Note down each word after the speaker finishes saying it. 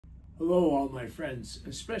Hello, all my friends,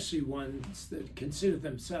 especially ones that consider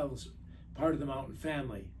themselves part of the mountain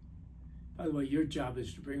family. By the way, your job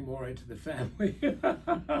is to bring more into the family.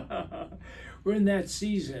 We're in that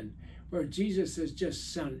season where Jesus has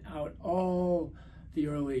just sent out all the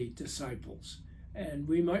early disciples. And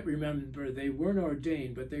we might remember they weren't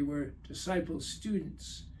ordained, but they were disciple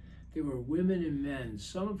students. They were women and men,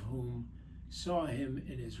 some of whom saw him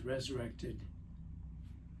in his resurrected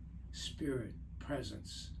spirit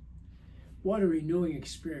presence. What a renewing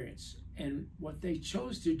experience. And what they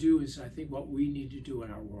chose to do is, I think, what we need to do in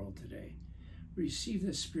our world today. Receive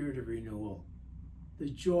the spirit of renewal, the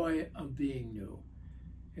joy of being new.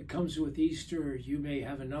 It comes with Easter. You may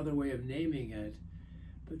have another way of naming it,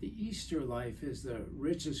 but the Easter life is the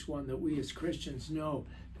richest one that we as Christians know,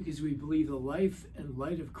 because we believe the life and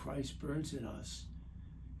light of Christ burns in us,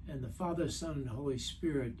 and the Father, Son, and Holy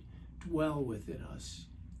Spirit dwell within us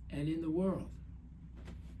and in the world.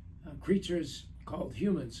 Creatures called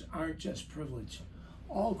humans aren't just privileged.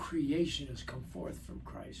 All creation has come forth from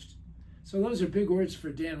Christ. So those are big words for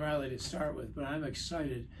Dan Riley to start with, but I'm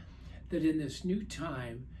excited that in this new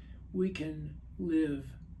time, we can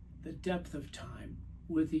live the depth of time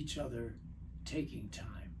with each other, taking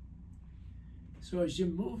time. So as you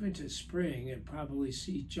move into spring and probably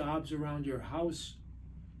see jobs around your house,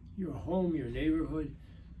 your home, your neighborhood,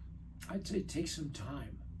 I'd say take some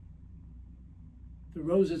time. The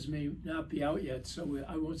roses may not be out yet, so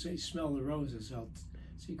I won't say smell the roses. I'll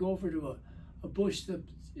say go over to a bush that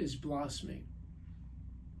is blossoming,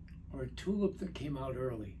 or a tulip that came out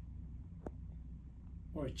early,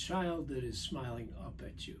 or a child that is smiling up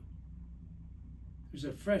at you. There's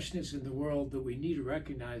a freshness in the world that we need to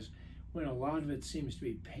recognize when a lot of it seems to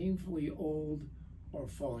be painfully old or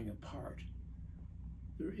falling apart.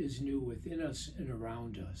 There is new within us and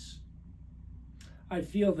around us. I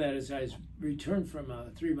feel that as I returned from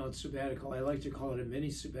a 3-month sabbatical, I like to call it a mini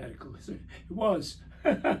sabbatical, because it was.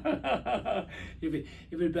 If it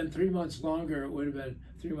had been 3 months longer, it would have been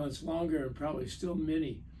 3 months longer and probably still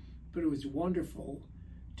mini. But it was wonderful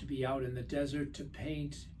to be out in the desert, to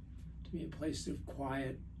paint, to be in a place of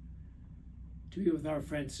quiet, to be with our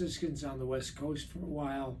Franciscans on the West Coast for a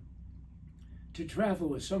while, to travel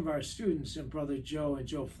with some of our students and Brother Joe and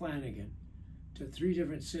Joe Flanagan to 3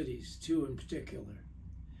 different cities, 2 in particular.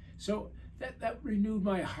 So that renewed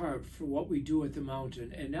my heart for what we do at the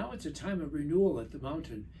mountain. And now it's a time of renewal at the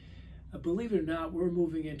mountain. Believe it or not, we're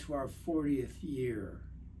moving into our 40th year,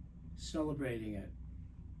 celebrating it.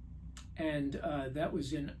 And that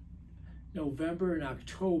was in November and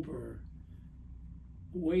October,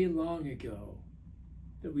 way long ago,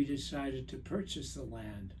 that we decided to purchase the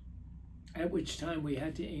land, at which time we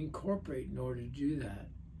had to incorporate in order to do that.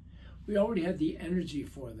 We already had the energy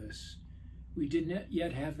for this. We didn't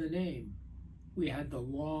yet have the name. We had the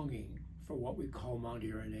longing for what we call Mount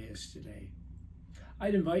Irenaeus today.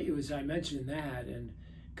 I'd invite you, as I mentioned that, and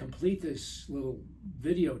complete this little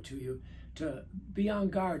video to you, to be on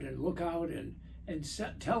guard and look out and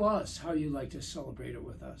tell us how you'd like to celebrate it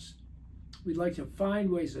with us. We'd like to find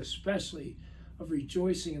ways, especially, of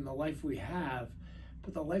rejoicing in the life we have,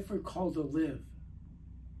 but the life we're called to live,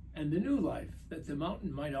 and the new life that the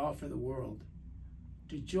mountain might offer the world,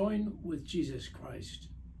 to join with Jesus Christ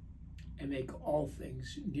and make all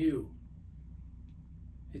things new.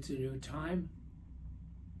 It's a new time.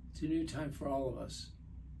 It's a new time for all of us.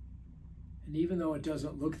 And even though it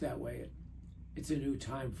doesn't look that way, it's a new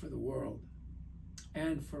time for the world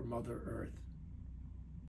and for Mother Earth.